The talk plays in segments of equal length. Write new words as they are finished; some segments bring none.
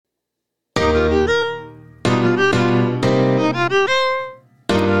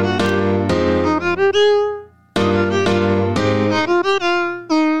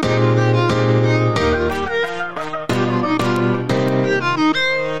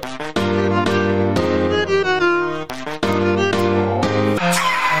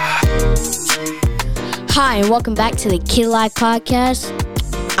Hi, and welcome back to the Kid Life Podcast.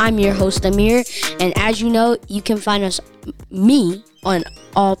 I'm your host, Amir, and as you know, you can find me on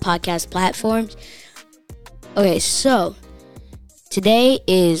all podcast platforms. Okay, so today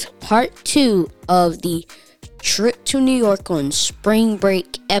is part 2 of the trip to New York on spring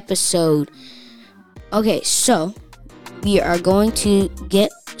break episode. Okay, so we are going to get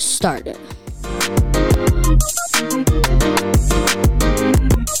started.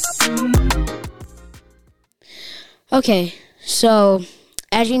 Okay, so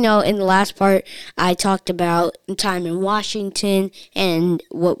as you know, in the last part, I talked about time in Washington and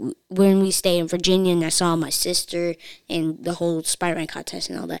when we stayed in Virginia, and I saw my sister and the whole Spider-Man contest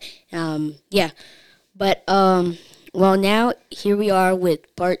and all that. Well, now here we are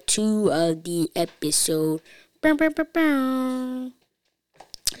with part 2 of the episode.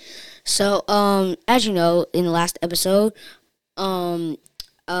 So, as you know, in the last episode,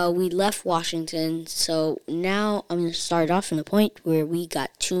 we left Washington, so now I'm going to start off from the point where we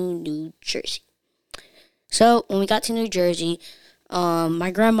got to New Jersey. So, when we got to New Jersey, my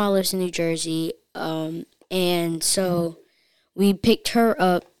grandma lives in New Jersey, and so we picked her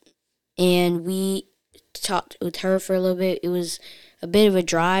up, and we talked with her for a little bit. It was a bit of a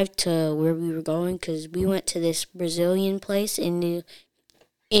drive to where we were going, because we went to this Brazilian place in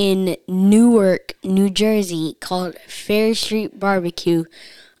Newark, New Jersey, called Fair Street Barbecue.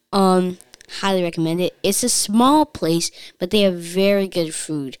 Highly recommend it. It's a small place, but they have very good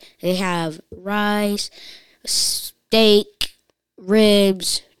food. They have rice, steak,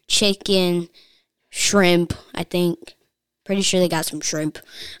 ribs, chicken, shrimp, I think. Pretty sure they got some shrimp.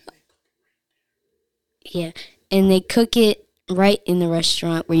 Yeah, and they cook it right in the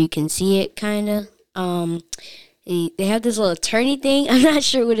restaurant where you can see it, kind of. They have this little turny thing. I'm not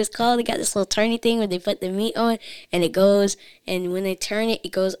sure what it's called. They got this little turny thing where they put the meat on, and it goes, and when they turn it,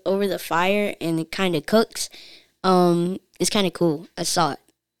 it goes over the fire, and it kind of cooks. It's kind of cool. I saw it.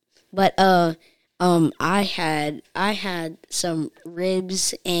 But, I had some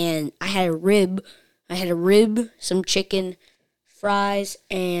ribs, and I had a rib, some chicken, fries,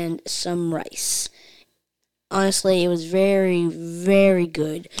 and some rice. Honestly, it was very, very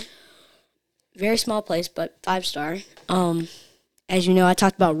good. Very small place, but 5-star. As you know, I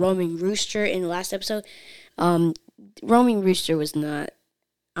talked about Roaming Rooster in the last episode. Roaming Rooster was not,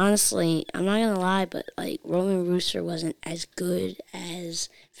 honestly, I'm not gonna lie, but like Roaming Rooster wasn't as good as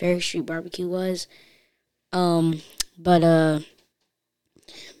Fair Street Barbecue was. But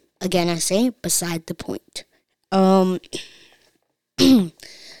again, I say beside the point.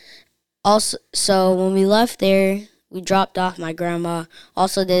 Also, so when we left there, we dropped off my grandma.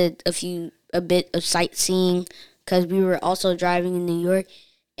 Also did a bit of sightseeing, because we were also driving in New York,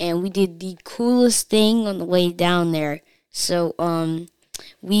 and we did the coolest thing on the way down there. So,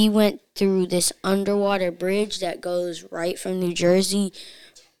 we went through this underwater bridge that goes right from New Jersey.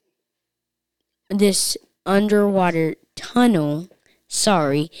 This underwater tunnel,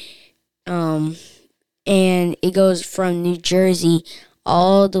 and it goes from New Jersey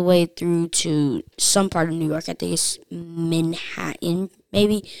all the way through to some part of New York. I think it's Manhattan,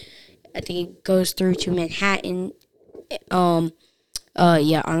 maybe. I think it goes through to Manhattan.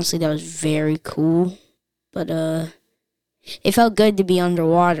 Yeah, honestly, that was very cool. But, it felt good to be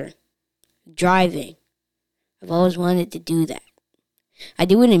underwater, driving. I've always wanted to do that. I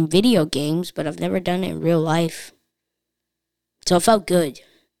do it in video games, but I've never done it in real life. So it felt good.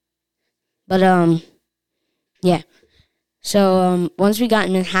 But, yeah. So, once we got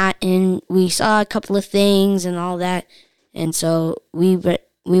in Manhattan, we saw a couple of things and all that. And so we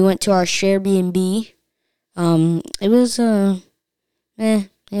went to our Airbnb. It was, it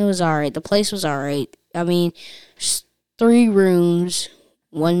was alright. The place was alright. I mean, 3 rooms,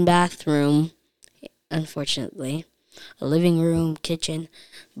 1 bathroom, unfortunately. A living room, kitchen.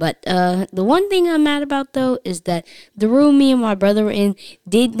 But, the one thing I'm mad about, though, is that the room me and my brother were in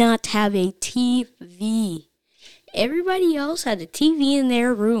did not have a TV. Everybody else had a TV in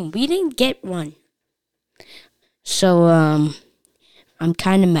their room. We didn't get one. So, I'm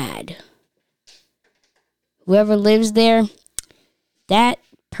kind of mad. Whoever lives there, that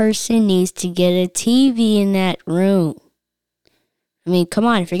person needs to get a TV in that room. I mean, come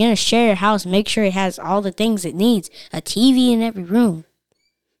on. If you're going to share your house, make sure it has all the things it needs. A TV in every room.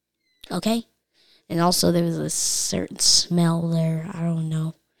 Okay? And also, there was a certain smell there. I don't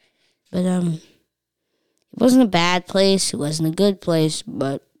know. But, it wasn't a bad place. It wasn't a good place.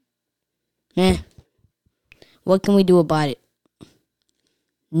 But, what can we do about it?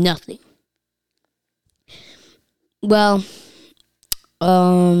 Nothing. Well,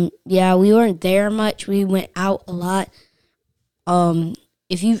 yeah, we weren't there much. We went out a lot.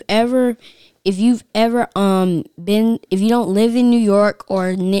 If you've ever if you've ever if you don't live in New York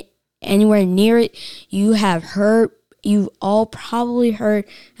or anywhere near it, you've all probably heard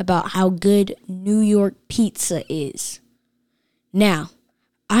about how good New York pizza is. Now,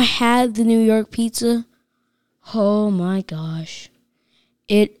 I had the New York pizza. Oh my gosh.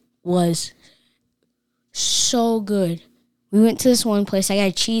 It was so good. We went to this one place. I got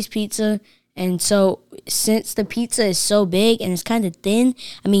a cheese pizza. And so since the pizza is so big and it's kind of thin,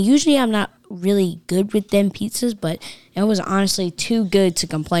 I mean, usually I'm not really good with them pizzas, but it was honestly too good to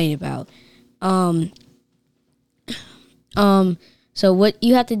complain about. So what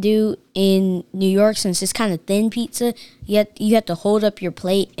you have to do in New York, since it's kind of thin pizza, you have to hold up your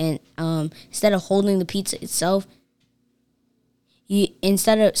plate, and instead of holding the pizza itself,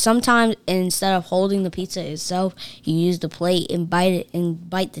 instead of holding the pizza itself, you use the plate and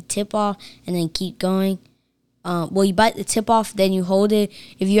bite the tip off, and then keep going. You bite the tip off, then you hold it.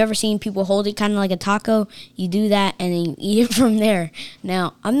 If you ever seen people hold it kind of like a taco, you do that, and then you eat it from there.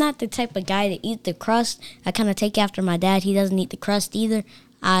 Now, I'm not the type of guy to eat the crust. I kind of take after my dad. He doesn't eat the crust either.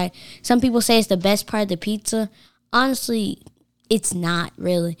 Some people say it's the best part of the pizza. Honestly, it's not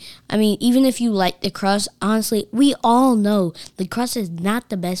really. I mean, even if you like the crust, honestly, we all know the crust is not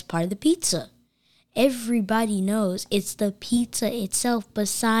the best part of the pizza. Everybody knows it's the pizza itself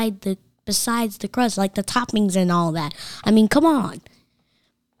besides the crust, like the toppings and all that. I mean, come on.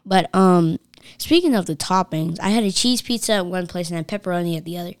 But speaking of the toppings, I had a cheese pizza at one place and a pepperoni at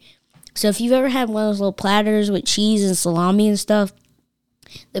the other. So if you've ever had one of those little platters with cheese and salami and stuff,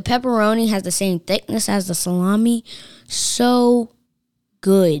 the pepperoni has the same thickness as the salami. So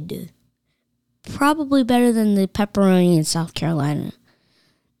good. Probably better than the pepperoni in South Carolina.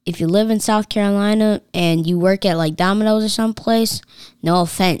 If you live in South Carolina and you work at like Domino's or someplace, no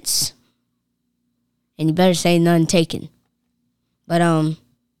offense. And you better say none taken. But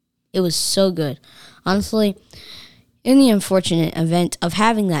it was so good. Honestly, in the unfortunate event of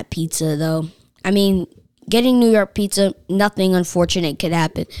having that pizza, though, I mean, getting New York pizza, nothing unfortunate could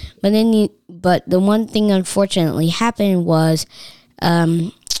happen. But the one thing unfortunately happened was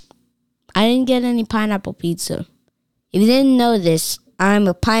I didn't get any pineapple pizza. If you didn't know this, I'm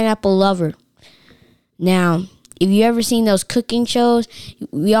a pineapple lover. Now, if you ever seen those cooking shows,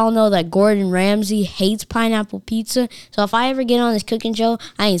 we all know that Gordon Ramsay hates pineapple pizza. So if I ever get on this cooking show,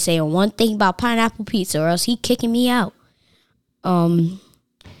 I ain't saying one thing about pineapple pizza, or else he kicking me out. Gordon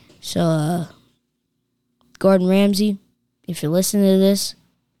Ramsay, if you're listening to this,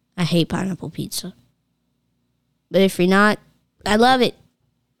 I hate pineapple pizza. But if you're not, I love it.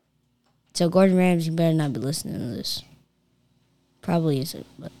 So Gordon Ramsay better not be listening to this. Probably isn't,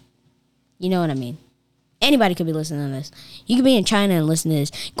 but you know what I mean. Anybody could be listening to this. You could be in China and listen to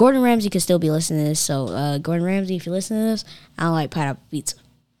this. Gordon Ramsay could still be listening to this. So, Gordon Ramsay, if you're listening to this, I don't like pineapple pizza.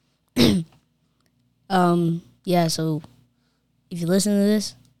 Yeah, so if you listen to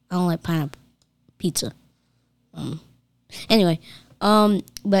this, I don't like pineapple pizza. Anyway,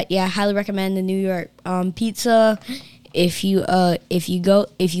 but yeah, I highly recommend the New York pizza. If you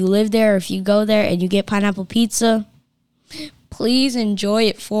live there, or if you go there and you get pineapple pizza, please enjoy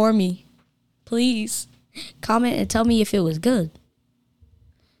it for me. Please. Comment and tell me if it was good.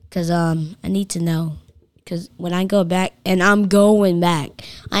 Because I need to know. Because when I go back, and I'm going back,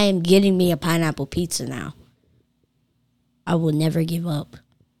 I am getting me a pineapple pizza now. I will never give up.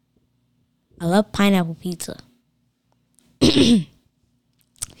 I love pineapple pizza.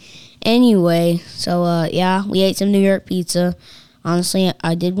 Anyway, so yeah, we ate some New York pizza. Honestly,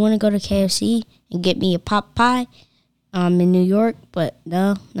 I did want to go to KFC and get me a pot pie in New York, but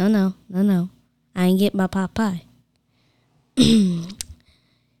no. I ain't get my pot pie.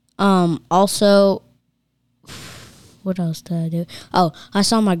 Also, what else did I do? Oh, I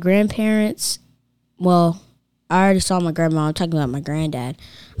saw my grandparents. Well, I already saw my grandma. I'm talking about my granddad.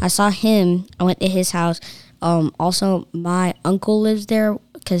 I saw him. I went to his house. Also, my uncle lives there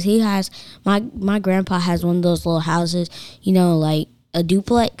because he has, my grandpa has one of those little houses, you know, like a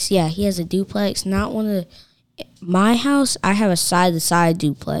duplex. Yeah, he has a duplex. Not one of my house, I have a side-to-side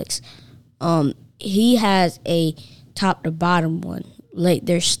duplex. He has a top-to-bottom one. Like,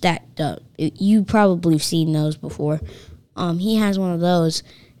 they're stacked up. You probably have seen those before. He has one of those.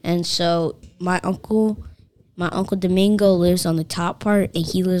 And so, my uncle Domingo lives on the top part, and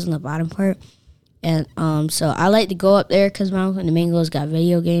he lives on the bottom part. And so, I like to go up there because my uncle Domingo's got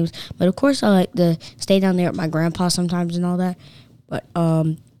video games. But, of course, I like to stay down there with my grandpa sometimes and all that. But,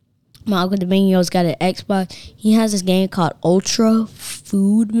 my uncle Domingo's got an Xbox. He has this game called Ultra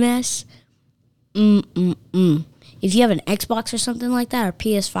Food Mess. If you have an Xbox or something like that, or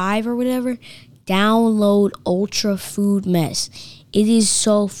PS5 or whatever, download Ultra Food Mess. It is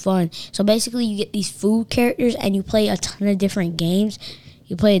so fun. So basically, you get these food characters, and you play a ton of different games.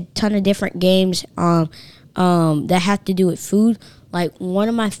 You play a ton of different games that have to do with food. Like one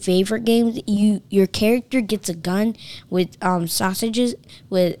of my favorite games, your character gets a gun with sausages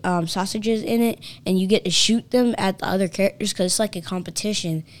in it, and you get to shoot them at the other characters because it's like a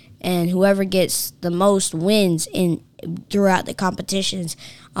competition, and whoever gets the most wins throughout the competitions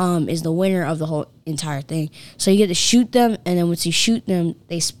is the winner of the whole entire thing. So you get to shoot them, and then once you shoot them,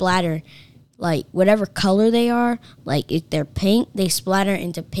 they splatter. Like, whatever color they are, like, if they're pink, they splatter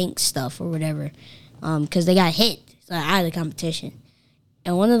into pink stuff or whatever. Because they got hit. So out of the competition.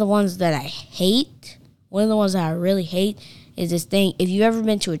 And one of the ones that I really hate, is this thing. If you've ever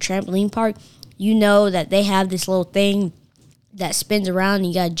been to a trampoline park, you know that they have this little thing that spins around and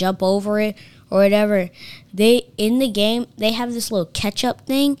you got to jump over it or whatever. In the game, they have this little catch-up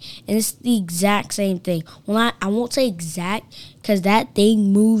thing, and it's the exact same thing. Well, I won't say exact, because that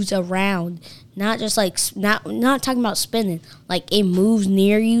thing moves around. Not just like, not talking about spinning. Like, it moves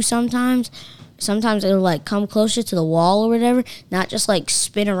near you sometimes. Sometimes it'll, like, come closer to the wall or whatever. Not just, like,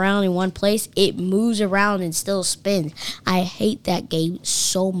 spin around in one place. It moves around and still spins. I hate that game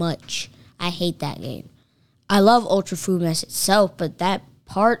so much. I hate that game. I love Ultra Food Mess itself, but that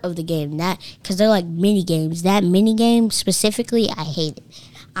part of the game, because they're like mini games. That mini game specifically, I hate it.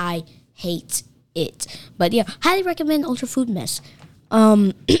 I hate it. But yeah, highly recommend Ultra Food Mess.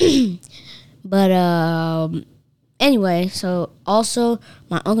 Anyway, so also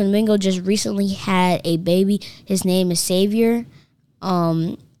my Uncle Domingo just recently had a baby. His name is Savior.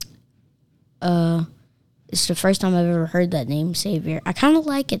 It's the first time I've ever heard that name, Savior. I kind of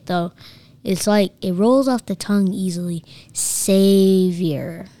like it though. It's like, it rolls off the tongue easily.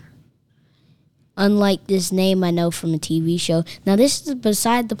 Savior. Unlike this name I know from a TV show. Now, this is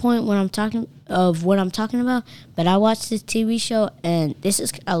beside the point what I'm talking about. But I watched this TV show, and this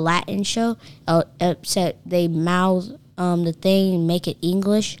is a Latin show. Except they mouth the thing and make it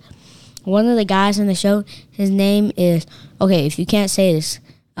English. One of the guys in the show, his name is, okay, if you can't say this,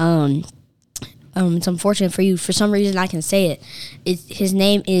 it's unfortunate for you. For some reason, I can say it. His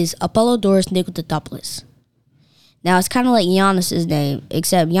name is Apollodorus Nicotopoulos. Now, it's kind of like Giannis's name,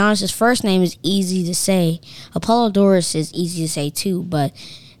 except Giannis's first name is easy to say. Apollodorus is easy to say, too, but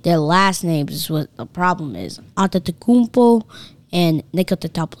their last names is what the problem is. Antetokounmpo and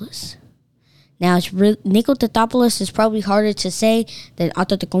Nicotopoulos. Now, Nicotopoulos is probably harder to say than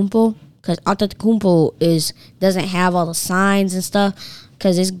Antetokounmpo, because Antetokounmpo doesn't have all the signs and stuff,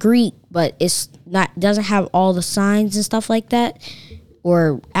 because it's Greek, but doesn't have all the signs and stuff like that,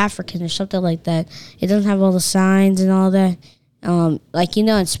 or African or something like that. It doesn't have all the signs and all that. Like,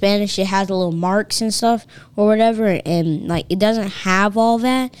 in Spanish, it has the little marks and stuff or whatever, and, like, it doesn't have all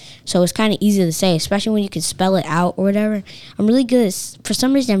that, so it's kind of easy to say, especially when you can spell it out or whatever. For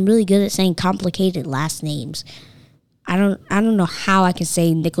some reason, I'm really good at saying complicated last names. I don't know how I can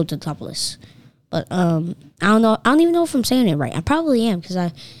say Nicotopoulos, but, I don't know. I don't even know if I'm saying it right. I probably am, because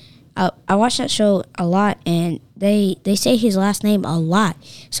I watch that show a lot, and they say his last name a lot.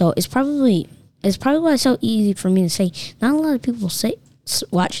 So it's probably why it's so easy for me to say. Not a lot of people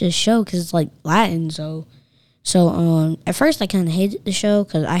watch this show because it's like Latin. So at first I kind of hated the show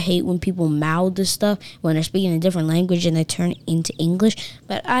because I hate when people mouth this stuff when they're speaking a different language and they turn it into English.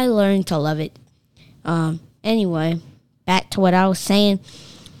 But I learned to love it. Anyway, back to what I was saying.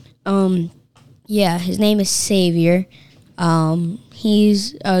 Yeah, his name is Savior.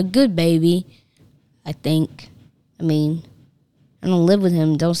 He's a good baby, I think. I mean, I don't live with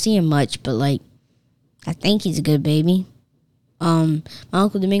him, don't see him much, but, like, I think he's a good baby. My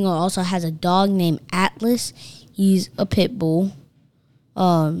Uncle Domingo also has a dog named Atlas. He's a pit bull.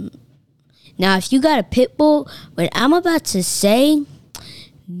 Now, if you got a pit bull, what I'm about to say,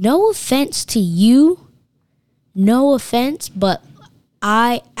 no offense to you, no offense, but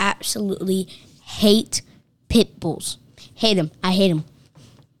I absolutely hate pit bulls. Hate them. I hate them.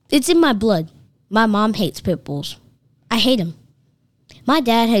 It's in my blood. My mom hates pit bulls. I hate them. My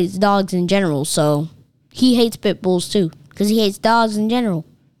dad hates dogs in general, so he hates pit bulls too, because he hates dogs in general.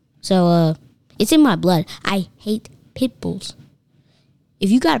 So, it's in my blood. I hate pit bulls.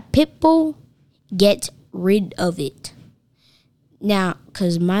 If you got a pit bull, get rid of it. Now,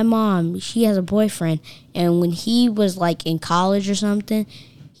 because my mom, she has a boyfriend, and when he was, like, in college or something,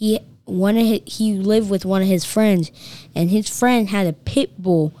 he lived with one of his friends, and his friend had a pit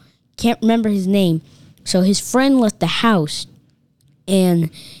bull. Can't remember his name. So his friend left the house,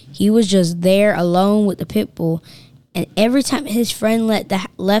 and he was just there alone with the pit bull. And every time his friend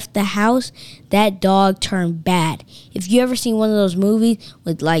left the house, that dog turned bad. If you ever seen one of those movies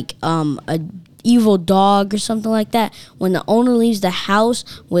with, like, a evil dog or something like that. When the owner leaves the house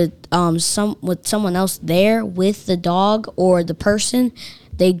with someone else there with the dog or the person,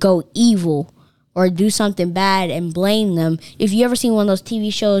 they go evil or do something bad and blame them. If you ever seen one of those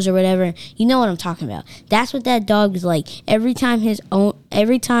TV shows or whatever, you know what I'm talking about. That's what that dog is like. Every time his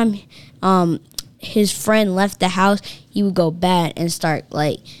friend left the house, he would go bad and start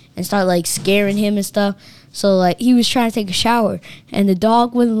scaring him and stuff. So like he was trying to take a shower and the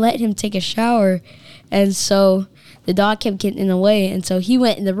dog wouldn't let him take a shower, and so the dog kept getting in the way, and so he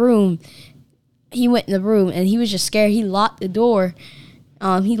went in the room and he was just scared. He locked the door.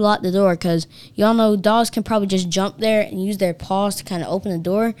 Because y'all know dogs can probably just jump there and use their paws to kind of open the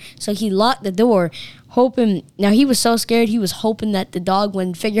door. So he locked the door, hoping. Now he was so scared, he was hoping that the dog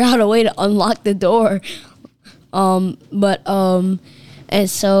wouldn't figure out a way to unlock the door. And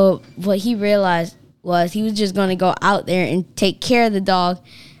so what he realized was he was just gonna go out there and take care of the dog.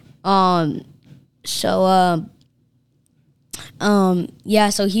 So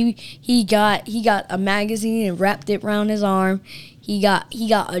he got a magazine and wrapped it around his arm. He got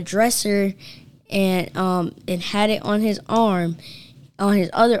a dresser and had it on his arm, on his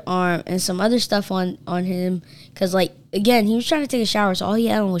other arm, and some other stuff on him. Cause like again, he was trying to take a shower, so all he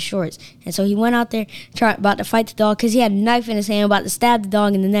had on was shorts. And so he went out there about to fight the dog, cause he had a knife in his hand, about to stab the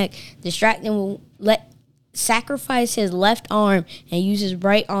dog in the neck. Distract him, sacrifice his left arm and use his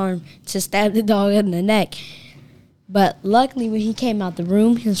right arm to stab the dog in the neck. But luckily, when he came out the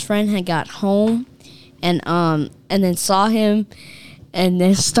room, his friend had got home, and then saw him, and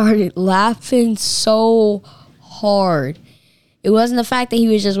then started laughing so hard. It wasn't the fact that he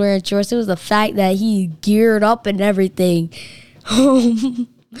was just wearing shorts; it was the fact that he geared up and everything.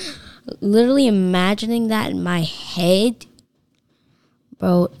 Literally imagining that in my head,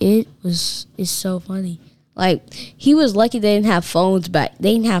 bro, it's so funny. Like, he was lucky they didn't have phones back.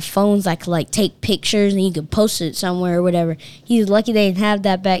 They didn't have phones that could, like, take pictures and you could post it somewhere or whatever. He was lucky they didn't have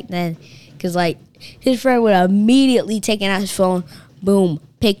that back then. Because, like, his friend would have immediately taken out his phone. Boom.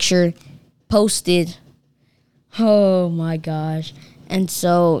 Picture. Posted. Oh, my gosh. And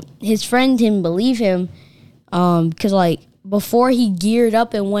so, his friend didn't believe him. Because, like, before he geared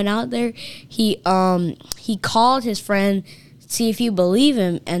up and went out there, he called his friend, see if you believe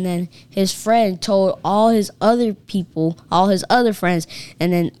him, and then his friend told all his other people, all his other friends,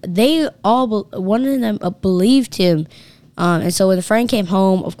 and then they all, one of them believed him, and so when the friend came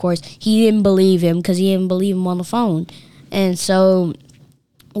home, of course, he didn't believe him because he didn't believe him on the phone. And so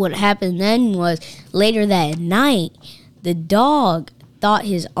what happened then was, later that night, the dog thought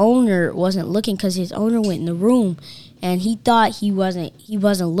his owner wasn't looking because his owner went in the room, and he thought he wasn't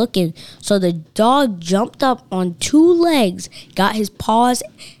looking. So the dog jumped up on two legs, got his paws,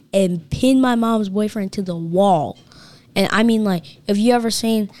 and pinned my mom's boyfriend to the wall. And I mean, like, if you ever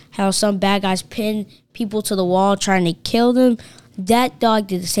seen how some bad guys pin people to the wall trying to kill them, that dog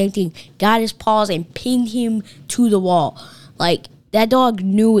did the same thing. Got his paws and pinned him to the wall. Like, that dog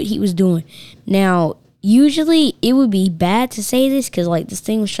knew what he was doing. Now, usually, it would be bad to say this because, like, this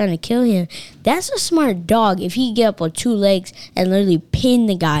thing was trying to kill him. That's a smart dog if he get up on two legs and literally pin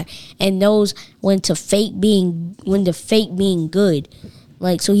the guy and knows when to fake being good.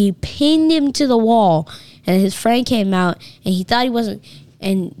 Like, so he pinned him to the wall, and his friend came out, and he thought he wasn't,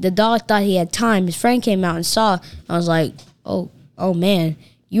 and the dog thought he had time. His friend came out and saw. I was like, oh man,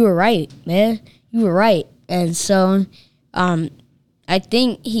 you were right, man. You were right. And so, I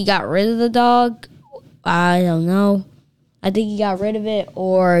think he got rid of the dog. I don't know. I think he got rid of it,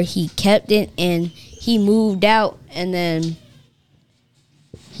 or he kept it and he moved out, and then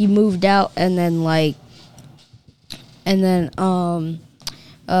I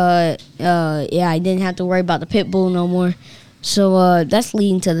didn't have to worry about the pit bull no more. So that's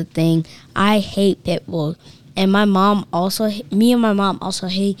leading to the thing. I hate pit bulls. And my mom also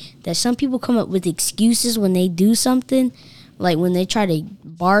hate that some people come up with excuses when they do something. Like, when they try to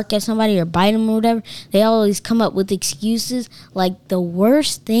bark at somebody or bite them or whatever, they always come up with excuses. Like, the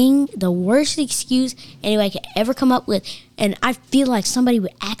worst excuse anybody could ever come up with, and I feel like somebody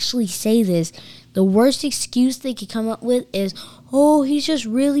would actually say this, the worst excuse they could come up with is, oh, he's just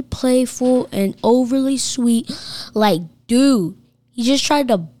really playful and overly sweet. Like, dude, he just tried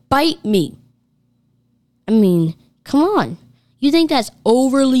to bite me. I mean, come on. You think that's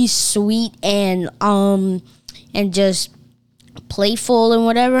overly sweet and just playful and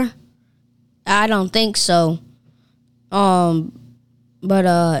whatever? I don't think so. Anyway,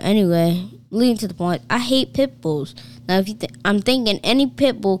 leading to the point, I hate pit bulls. Now, if you I'm thinking any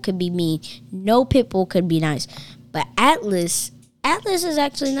pit bull could be mean, no pit bull could be nice. But Atlas Atlas is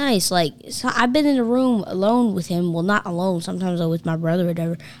actually nice. Like, so I've been in a room alone with him. Well, not alone. Sometimes I'm with my brother or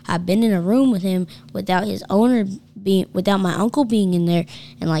whatever. I've been in a room with him without his owner being, without my uncle being in there.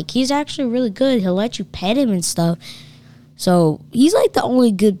 And, like, he's actually really good. He'll let you pet him and stuff. So, he's, like, the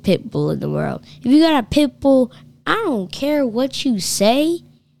only good pit bull in the world. If you got a pit bull, I don't care what you say.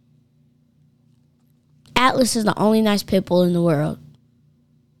 Atlas is the only nice pit bull in the world.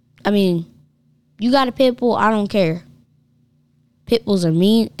 I mean, you got a pit bull, I don't care. Pit bulls are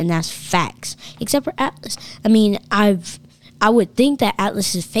mean, and that's facts. Except for Atlas. I mean, I would think that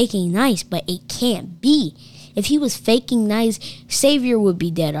Atlas is faking nice, but it can't be. If he was faking nice, Xavier would be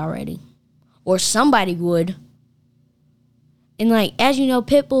dead already. Or somebody would. And, like, as you know,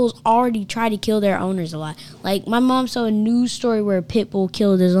 pit bulls already try to kill their owners a lot. Like, my mom saw a news story where a pit bull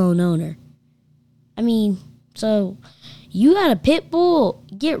killed his own owner. I mean, so, you got a pit bull,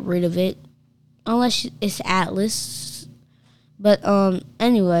 get rid of it. Unless it's Atlas. But,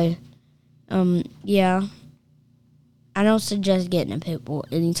 anyway, yeah. I don't suggest getting a pit bull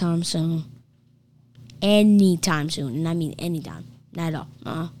anytime soon. Anytime soon. And I mean anytime. Not at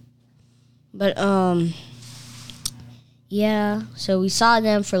all. But, yeah. So we saw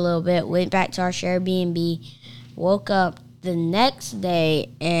them for a little bit. Went back to our Airbnb. Woke up the next day.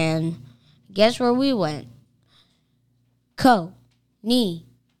 And guess where we went? Coney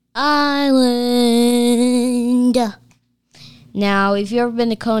Island. Now, if you've ever been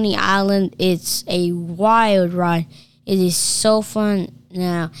to Coney Island, it's a wild ride. It is so fun.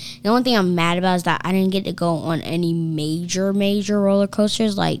 Now, the only thing I'm mad about is that I didn't get to go on any major roller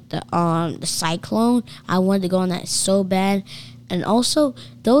coasters like the Cyclone. I wanted to go on that so bad. And also,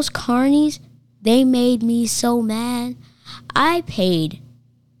 those carnies, they made me so mad. I paid,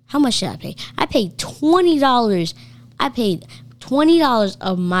 how much did I pay? I paid $20. I paid $20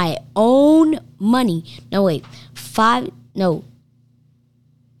 of my own money. No, wait,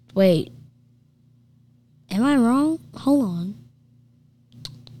 wait. Am I wrong? Hold on.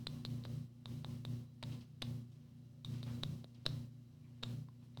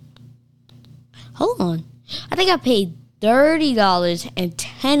 I think I paid $30 and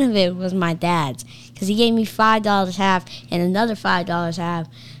 $10 of it was my dad's. Because he gave me $5 half and another $5 half.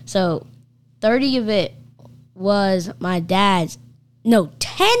 So $30 of it was my dad's. No,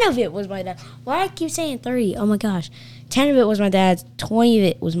 10 of it was my dad's. Why do I keep saying 30? Oh my gosh. 10 of it was my dad's, 20 of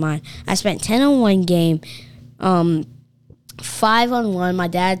it was mine. I spent 10 on one game, 5 on one. My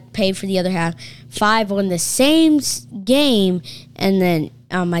dad paid for the other half. 5 on the same game, and then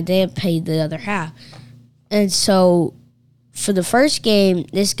my dad paid the other half. And so for the first game,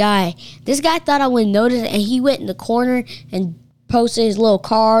 this guy thought I wouldn't notice it, and he went in the corner and posted his little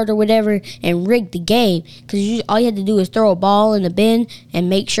card or whatever and rigged the game, because all you had to do is throw a ball in the bin and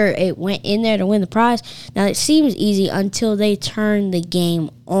make sure it went in there to win the prize. Now, it seems easy until they turn the game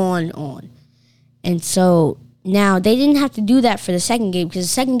on. And so now they didn't have to do that for the second game, because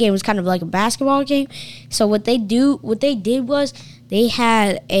the second game was kind of like a basketball game. So what they did was they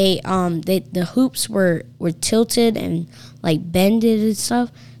had the hoops were tilted and like bended and stuff,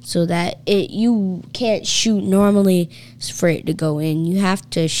 so that you can't shoot normally for it to go in. You have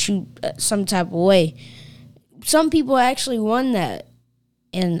to shoot some type of way. Some people actually won that.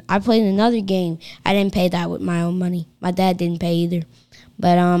 And I played another game. I didn't pay that with my own money. My dad didn't pay either.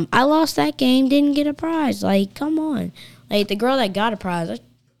 But I lost that game, didn't get a prize. Like, come on. Like, the girl that got a prize,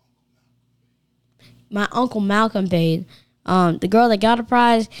 my Uncle Malcolm paid. The girl that got a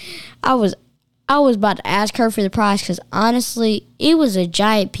prize, I was about to ask her for the prize, because honestly, it was a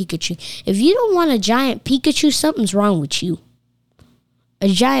giant Pikachu. If you don't want a giant Pikachu, something's wrong with you. A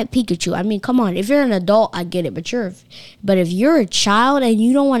giant Pikachu. I mean, come on. If you're an adult, I get it. But if you're a child and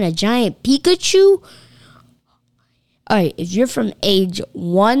you don't want a giant Pikachu, all right. If you're from age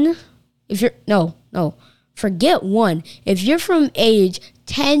 1, forget 1. If you're from age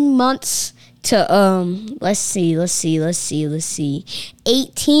 10 months to let's see,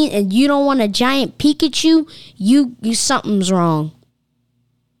 18, and you don't want a giant Pikachu, you something's wrong.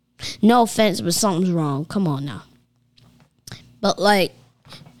 No offense, but something's wrong. Come on now. But like,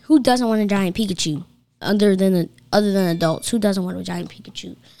 who doesn't want a giant Pikachu? Other than adults, who doesn't want a giant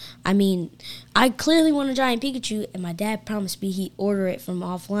Pikachu? I mean, I clearly want a giant Pikachu, and my dad promised me he'd order it from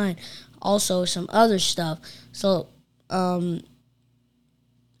offline. Also, some other stuff. So,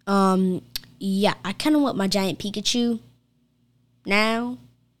 yeah, I kind of want my giant Pikachu now.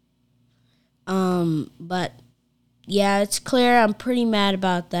 But yeah, it's clear I'm pretty mad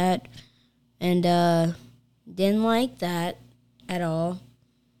about that, and didn't like that at all.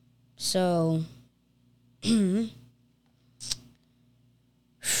 So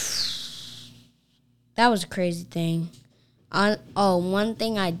that was a crazy thing. One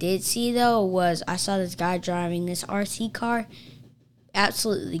thing I did see though was I saw this guy driving this RC car.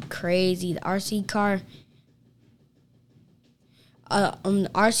 Absolutely crazy. The RC car. The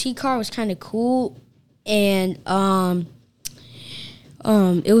RC car was kind of cool, and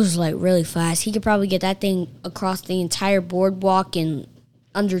it was like really fast. He could probably get that thing across the entire boardwalk in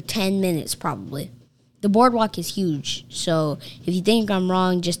under 10 minutes, probably. The boardwalk is huge, so if you think I'm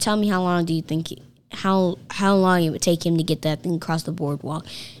wrong, just tell me how long do you think how long it would take him to get that thing across the boardwalk.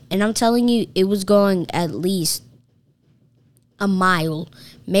 And I'm telling you, it was going at least a mile,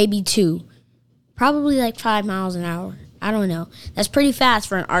 maybe 2, probably like 5 miles an hour. I don't know. That's pretty fast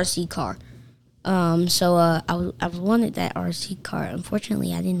for an RC car. I wanted that RC car.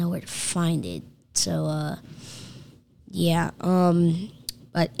 Unfortunately, I didn't know where to find it. So, yeah.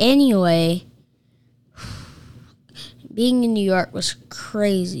 But anyway, being in New York was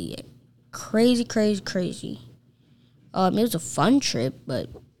crazy. Crazy. It was a fun trip, but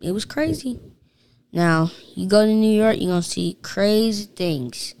it was crazy. Now, you go to New York, you're going to see crazy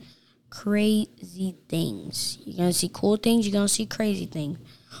things. You're going to see cool things, you're going to see crazy things.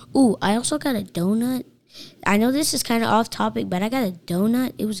 Ooh, I also got a donut. I know this is kind of off topic, but I got a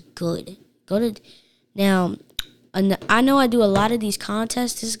donut. It was good. Now, I know I do a lot of these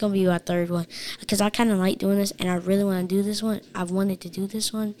contests. This is going to be my 3rd one because I kind of like doing this, and I really want to do this one. I've wanted to do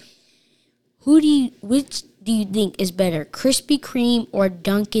this one. Which do you think is better, Krispy Kreme or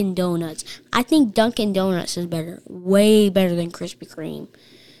Dunkin' Donuts? I think Dunkin' Donuts is better, way better than Krispy Kreme.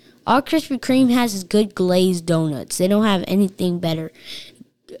 All Krispy Kreme has is good glazed donuts. They don't have anything better.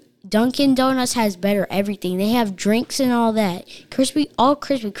 Dunkin' Donuts has better everything. They have drinks and all that. All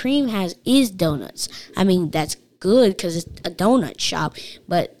Krispy Kreme has is donuts. I mean, that's good because it's a donut shop,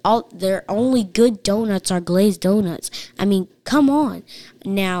 but their only good donuts are glazed donuts. I mean, come on.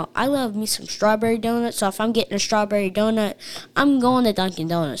 Now, I love me some strawberry donuts, so if I'm getting a strawberry donut, I'm going to Dunkin'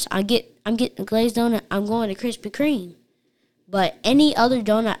 Donuts. I'm getting a glazed donut, I'm going to Krispy Kreme. But any other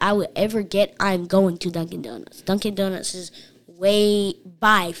donut I would ever get, I'm going to Dunkin' Donuts. Dunkin' Donuts is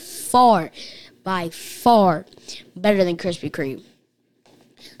by far better than Krispy Kreme.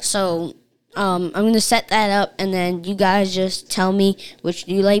 So, I'm going to set that up, and then you guys just tell me which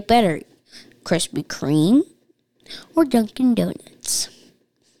do you like better, Krispy Kreme or Dunkin' Donuts.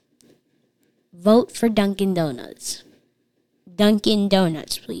 Vote for Dunkin' Donuts. Dunkin'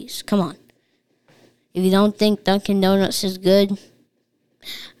 Donuts, please. Come on. If you don't think Dunkin' Donuts is good,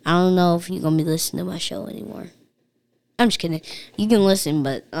 I don't know if you're going to be listening to my show anymore. I'm just kidding. You can listen,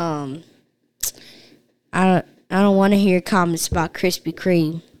 but I don't want to hear comments about Krispy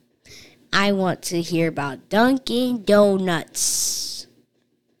Kreme. I want to hear about Dunkin' Donuts.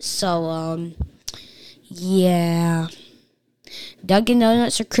 So, yeah. Dunkin'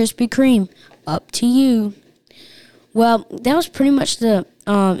 Donuts or Krispy Kreme? Up to you. Well, that was pretty much the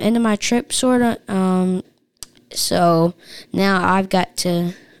end of my trip, sort of. So now I've got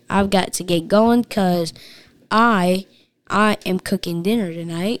to get going because I am cooking dinner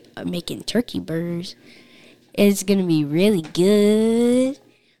tonight. I'm making turkey burgers. It's gonna be really good.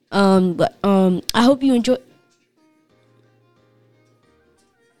 But I hope you enjoy.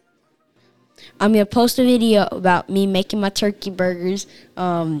 I'm gonna post a video about me making my turkey burgers.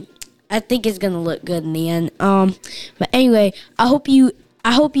 I think it's gonna look good in the end. But anyway, I hope you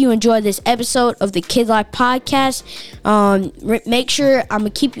enjoyed this episode of the Kid Life Podcast. Make sure I'm gonna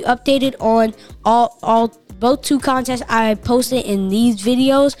keep you updated on both 2 contests I posted in these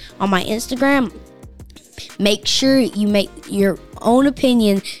videos on my Instagram. Make sure you make your own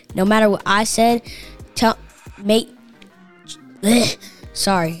opinion, no matter what I said.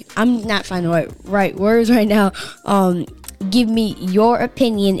 Sorry, I'm not finding the right words right now. Give me your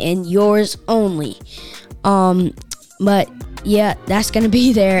opinion and yours only. But yeah, that's gonna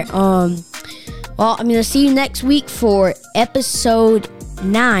be there. Well, I'm gonna see you next week for episode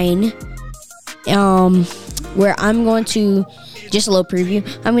 9. Where I'm going to, just a little preview,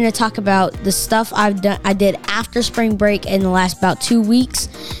 I'm going to talk about the stuff I did after spring break in the last about 2 weeks.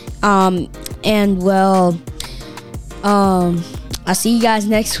 I'll see you guys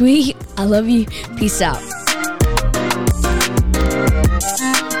next week. I love you. Peace out.